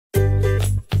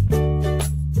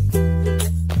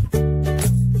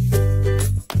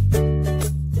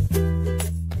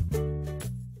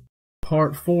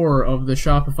part 4 of the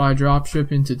Shopify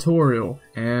dropshipping tutorial,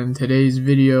 and today's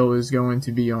video is going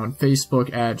to be on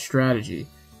Facebook ad strategy.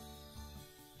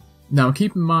 Now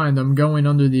keep in mind, I'm going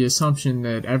under the assumption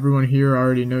that everyone here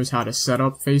already knows how to set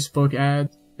up Facebook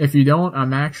ads. If you don't,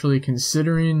 I'm actually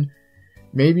considering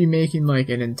maybe making like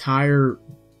an entire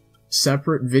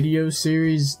separate video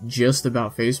series just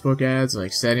about Facebook ads,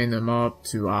 like setting them up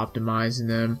to optimizing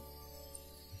them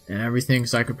and everything,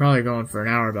 so I could probably go on for an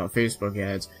hour about Facebook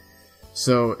ads.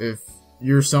 So if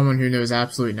you're someone who knows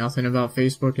absolutely nothing about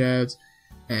Facebook ads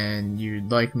and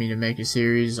you'd like me to make a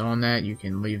series on that, you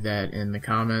can leave that in the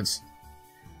comments.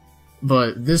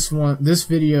 But this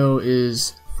video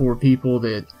is for people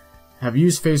that have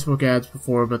used Facebook ads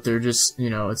before, but they're just,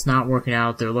 it's not working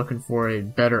out. They're looking for a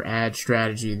better ad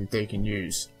strategy that they can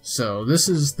use. So this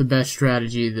is the best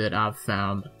strategy that I've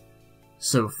found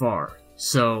so far.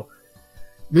 So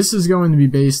this is going to be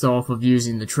based off of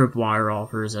using the tripwire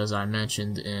offers, as I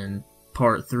mentioned in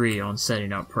part 3 on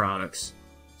setting up products.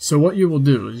 So what you will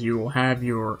do is you will have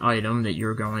your item that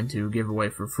you're going to give away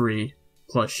for free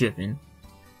plus shipping,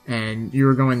 and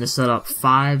you're going to set up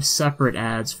 5 separate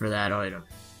ads for that item.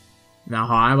 Now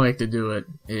how I like to do it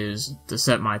is to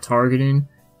set my targeting,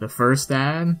 the first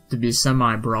ad to be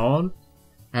semi-broad,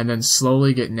 and then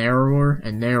slowly get narrower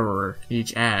and narrower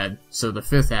each ad, so the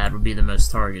 5th ad would be the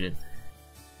most targeted.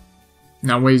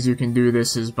 Now ways you can do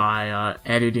this is by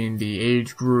editing the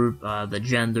age group, the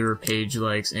gender, page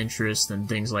likes, interest, and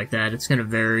things like that. It's going to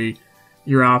vary.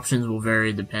 Your options will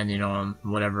vary depending on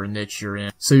whatever niche you're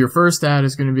in. So your first ad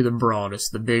is going to be the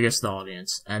broadest, the biggest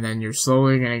audience, and then you're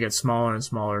slowly going to get smaller and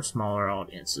smaller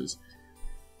audiences.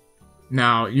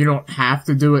 Now, you don't have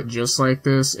to do it just like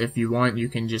this. If you want, you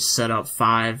can just set up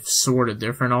 5 sort of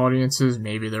different audiences.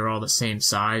 Maybe they're all the same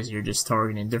size. You're just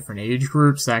targeting different age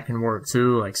groups. That can work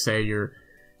too. Like say you're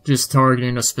just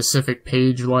targeting a specific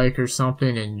page like or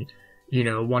something,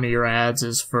 and one of your ads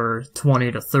is for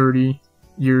 20 to 30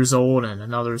 years old, and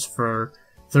another's for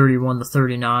 31 to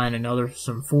 39, another's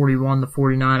from 41 to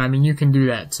 49. I mean, you can do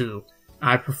that too.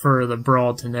 I prefer the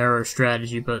broad to narrow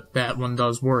strategy, but that one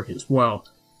does work as well.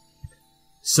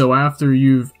 So after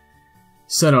you've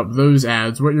set up those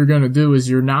ads, what you're going to do is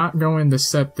you're not going to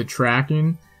set the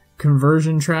tracking,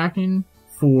 conversion tracking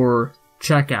for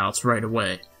checkouts right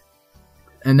away.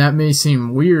 And that may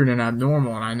seem weird and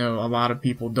abnormal, and I know a lot of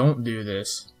people don't do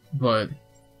this, but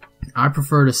I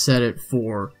prefer to set it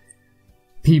for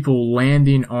people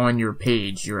landing on your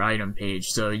page, your item page.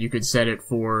 So you could set it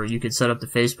for, you could set up the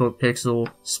Facebook pixel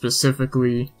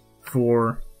specifically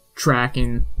for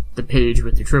tracking the page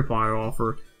with the tripwire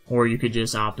offer, or you could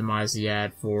just optimize the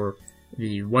ad for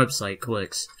the website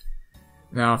clicks.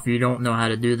 Now if you don't know how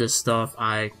to do this stuff,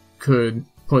 I could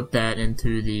put that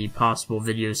into the possible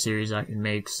video series I can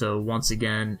make. So once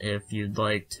again, if you'd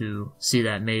like to see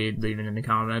that made, leave it in the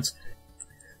comments.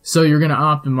 So you're going to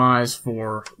optimize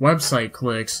for website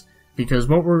clicks, because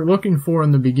what we're looking for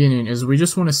in the beginning is we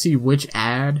just want to see which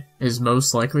ad is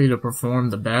most likely to perform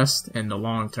the best in the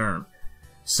long term.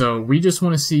 So we just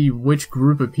want to see which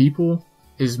group of people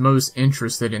is most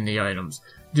interested in the items.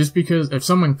 Just because if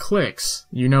someone clicks,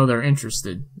 they're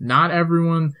interested. Not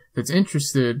everyone that's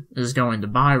interested is going to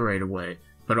buy right away,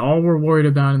 but all we're worried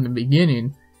about in the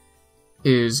beginning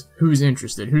is who's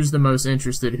interested, who's the most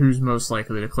interested, who's most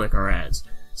likely to click our ads.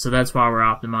 So that's why we're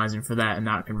optimizing for that and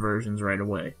not conversions right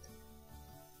away.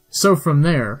 So from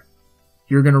there,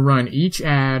 you're going to run each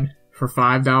ad for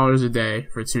 $5 a day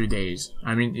for 2 days.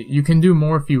 I mean, you can do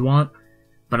more if you want,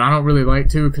 but I don't really like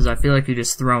to, because I feel like you're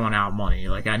just throwing out money.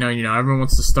 Like, I know, everyone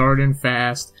wants to start in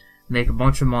fast, make a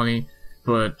bunch of money,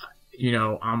 but,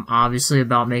 I'm obviously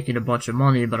about making a bunch of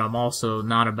money, but I'm also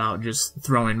not about just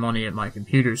throwing money at my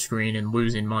computer screen and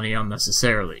losing money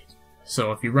unnecessarily.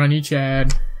 So if you run each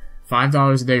ad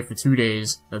 $5 a day for 2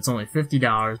 days, that's only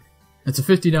 $50. It's a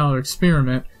 $50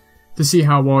 experiment to see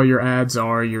how well your ads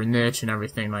are, your niche, and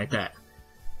everything like that.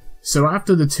 So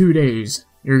after the 2 days,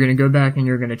 you're going to go back and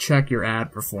you're going to check your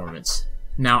ad performance.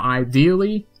 Now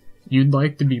ideally, you'd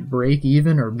like to be break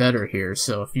even or better here.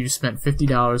 So if you spent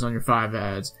 $50 on your 5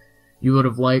 ads, you would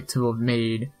have liked to have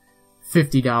made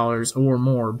 $50 or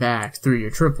more back through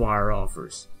your tripwire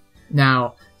offers.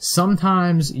 Now,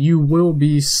 sometimes you will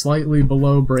be slightly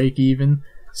below break even.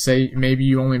 Say maybe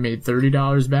you only made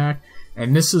 $30 back,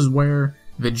 and this is where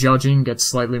the judging gets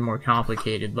slightly more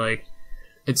complicated. Like,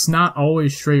 it's not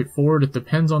always straightforward. It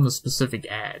depends on the specific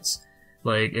ads.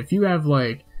 Like, if you have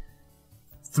like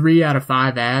 3 out of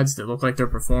 5 ads that look like they're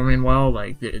performing well,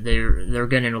 like they're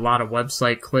getting a lot of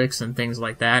website clicks and things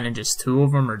like that, and just 2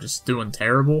 of them are just doing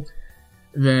terrible,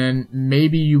 then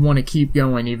maybe you want to keep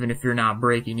going even if you're not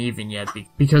breaking even yet,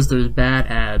 because those bad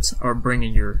ads are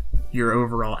bringing your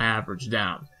overall average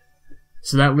down.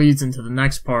 So that leads into the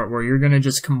next part where you're going to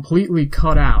just completely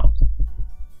cut out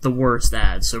the worst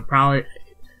ads. So probably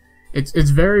it's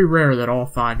very rare that all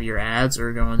 5 of your ads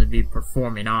are going to be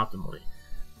performing optimally.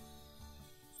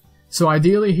 So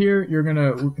ideally here, you're going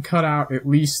to cut out at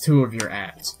least 2 of your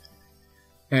ads.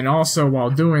 And also, while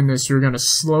doing this, you're going to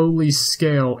slowly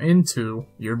scale into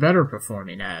your better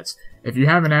performing ads. If you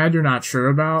have an ad you're not sure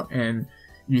about and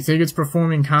you think it's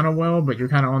performing kind of well, but you're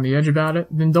kind of on the edge about it,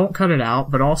 then don't cut it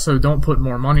out, but also don't put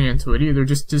more money into it either.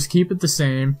 Just keep it the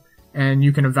same, and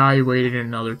you can evaluate it in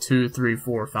another 2, 3,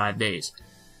 4, 5 days.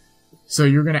 So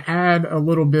you're going to add a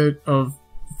little bit of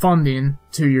funding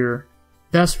to your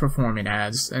best performing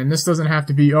ads, and this doesn't have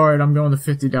to be, alright, I'm going to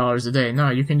 $50 a day. No,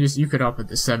 you could up it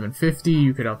to $7.50,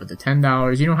 you could up it to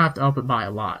 $10, you don't have to up it by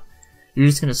a lot. You're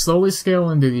just going to slowly scale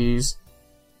into these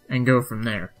and go from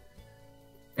there.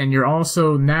 And you're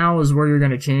also, now is where you're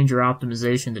going to change your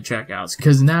optimization to checkouts,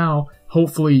 because now,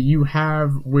 hopefully, you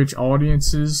have which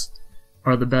audiences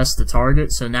are the best to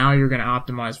target, so now you're going to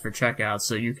optimize for checkouts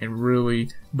so you can really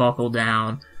buckle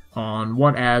down on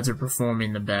what ads are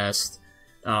performing the best.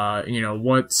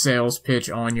 What sales pitch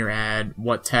on your ad,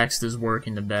 what text is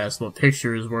working the best, what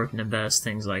picture is working the best,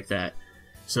 things like that.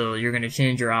 So you're going to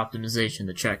change your optimization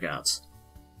to checkouts.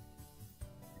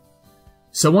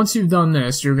 So once you've done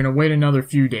this, you're going to wait another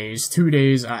few days, 2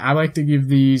 days. I like to give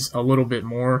these a little bit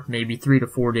more, maybe 3 to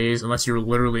 4 days, unless you're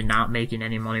literally not making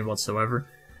any money whatsoever.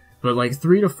 But like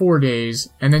 3 to 4 days,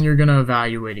 and then you're going to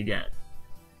evaluate again.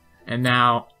 And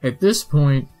now, at this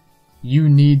point, you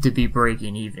need to be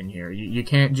breaking even here. You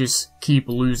can't just keep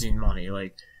losing money.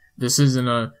 Like, this isn't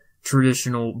a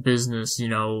traditional business,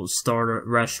 start a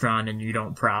restaurant and you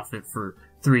don't profit for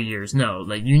 3 years. No,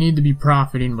 like, you need to be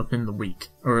profiting within the week,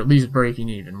 or at least breaking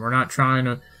even. We're not trying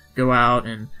to go out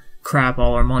and crap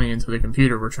all our money into the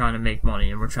computer. We're trying to make money,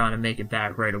 and we're trying to make it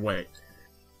back right away.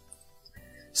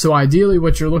 So ideally,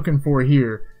 what you're looking for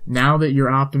here, now that your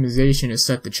optimization is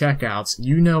set to checkouts,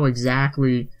 you know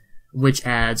exactly which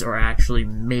ads are actually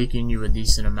making you a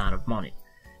decent amount of money.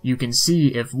 You can see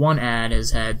if one ad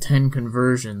has had 10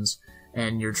 conversions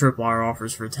and your tripwire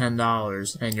offers for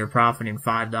 $10 and you're profiting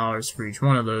 $5 for each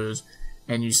one of those,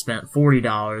 and you spent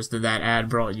 $40, that ad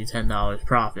brought you $10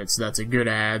 profits. That's a good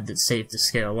ad that's safe to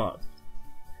scale up.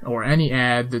 Or any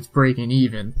ad that's breaking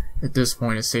even at this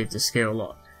point is safe to scale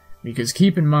up. Because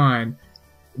keep in mind,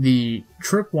 the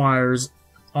tripwires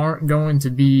aren't going to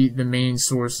be the main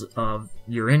source of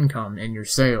your income and your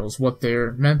sales. What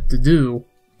they're meant to do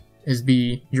is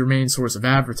be your main source of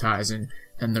advertising,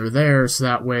 and they're there so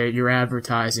that way your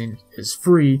advertising is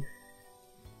free,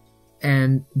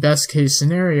 and best case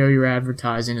scenario, your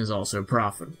advertising is also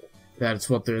profitable. That's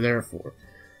what they're there for.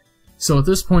 So at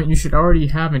this point, you should already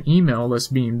have an email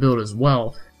list being built as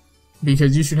well,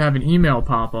 because you should have an email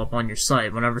pop up on your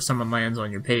site whenever someone lands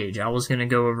on your page. I was going to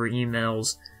go over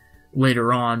emails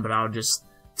later on, but I'll just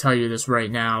tell you this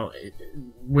right now.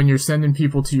 When you're sending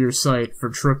people to your site for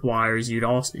tripwires, you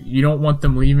don't want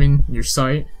them leaving your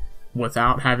site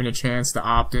without having a chance to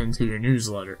opt into your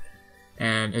newsletter.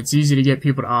 And it's easy to get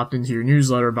people to opt into your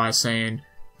newsletter by saying,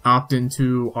 opt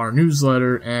into our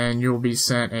newsletter and you'll be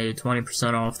sent a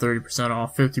 20% off, 30%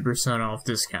 off, 50% off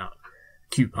discount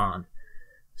coupon.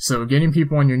 So getting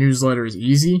people on your newsletter is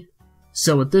easy.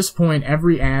 So at this point,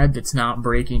 every ad that's not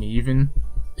breaking even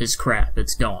is crap.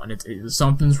 It's gone.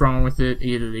 Something's wrong with it.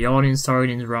 Either the audience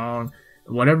targeting is wrong,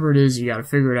 whatever it is, you gotta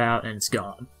figure it out and it's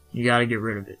gone. You gotta get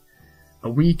rid of it. A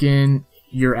week in,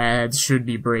 your ads should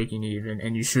be breaking even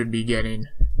and you should be getting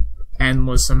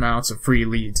endless amounts of free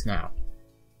leads now.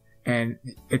 And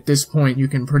at this point, you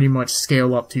can pretty much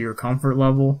scale up to your comfort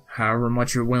level, however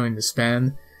much you're willing to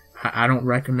spend. I don't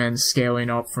recommend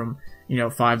scaling up from,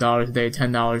 $5 a day,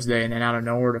 $10 a day, and then out of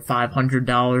nowhere to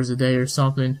 $500 a day or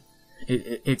something.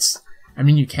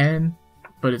 You can,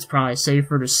 but it's probably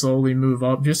safer to slowly move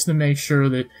up just to make sure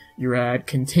that your ad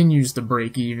continues to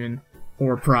break even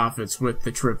or profits with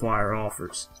the tripwire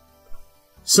offers.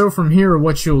 So from here,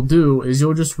 what you'll do is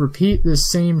you'll just repeat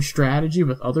this same strategy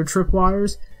with other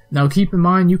tripwires. Now keep in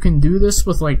mind, you can do this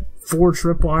with like 4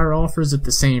 tripwire offers at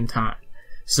the same time.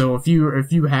 So if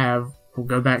you have, we'll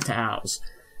go back to owls.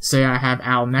 Say I have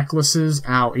owl necklaces,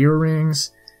 owl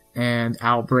earrings, and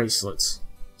owl bracelets.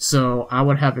 So I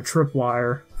would have a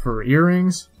tripwire for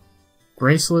earrings,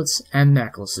 bracelets, and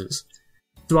necklaces.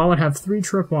 So I would have 3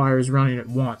 tripwires running at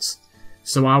once.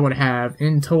 So I would have,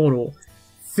 in total,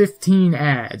 15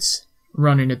 ads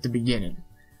running at the beginning.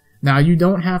 Now you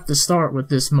don't have to start with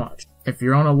this much. If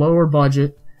you're on a lower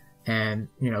budget and,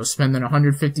 spending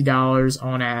 $150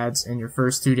 on ads in your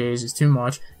first 2 days is too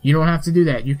much. You don't have to do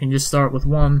that. You can just start with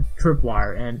one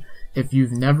tripwire. And if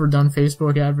you've never done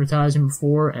Facebook advertising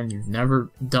before and you've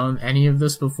never done any of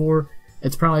this before,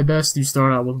 it's probably best you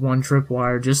start out with one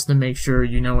tripwire just to make sure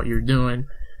you know what you're doing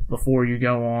before you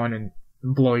go on and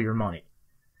blow your money.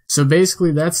 So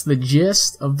basically, that's the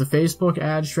gist of the Facebook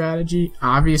ad strategy.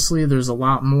 Obviously, there's a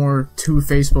lot more to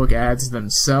Facebook ads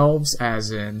themselves,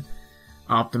 as in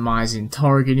optimizing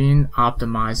targeting,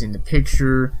 optimizing the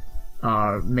picture,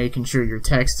 making sure your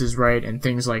text is right, and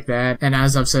things like that. And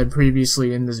as I've said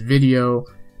previously in this video,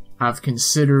 I've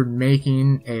considered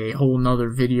making a whole nother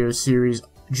video series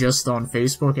just on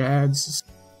Facebook ads.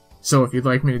 So if you'd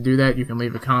like me to do that, you can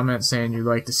leave a comment saying you'd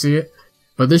like to see it.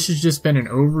 But this has just been an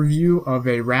overview of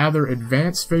a rather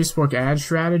advanced Facebook ad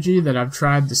strategy that I've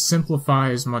tried to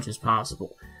simplify as much as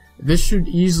possible. This should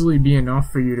easily be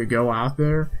enough for you to go out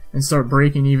there and start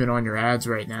breaking even on your ads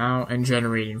right now and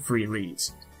generating free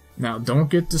leads. Now, don't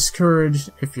get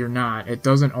discouraged if you're not. It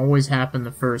doesn't always happen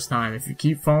the first time. If you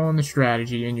keep following the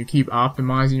strategy and you keep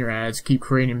optimizing your ads, keep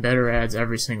creating better ads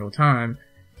every single time,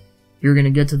 you're going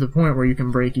to get to the point where you can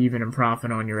break even and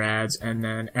profit on your ads, and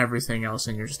then everything else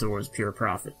in your store is pure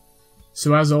profit.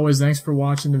 So as always, thanks for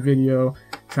watching the video.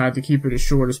 Tried to keep it as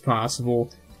short as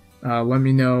possible. Let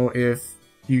me know if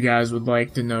you guys would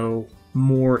like to know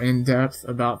more in depth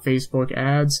about Facebook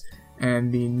ads.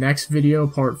 And the next video,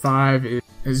 part 5,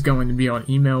 is going to be on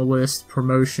email list,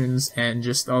 promotions, and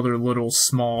just other little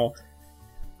small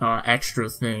extra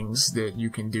things that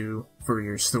you can do for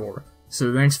your store.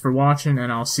 So thanks for watching,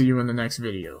 and I'll see you in the next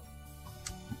video.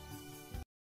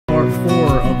 Part 4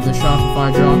 of the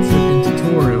Shopify dropshipping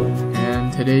tutorial,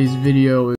 and today's video is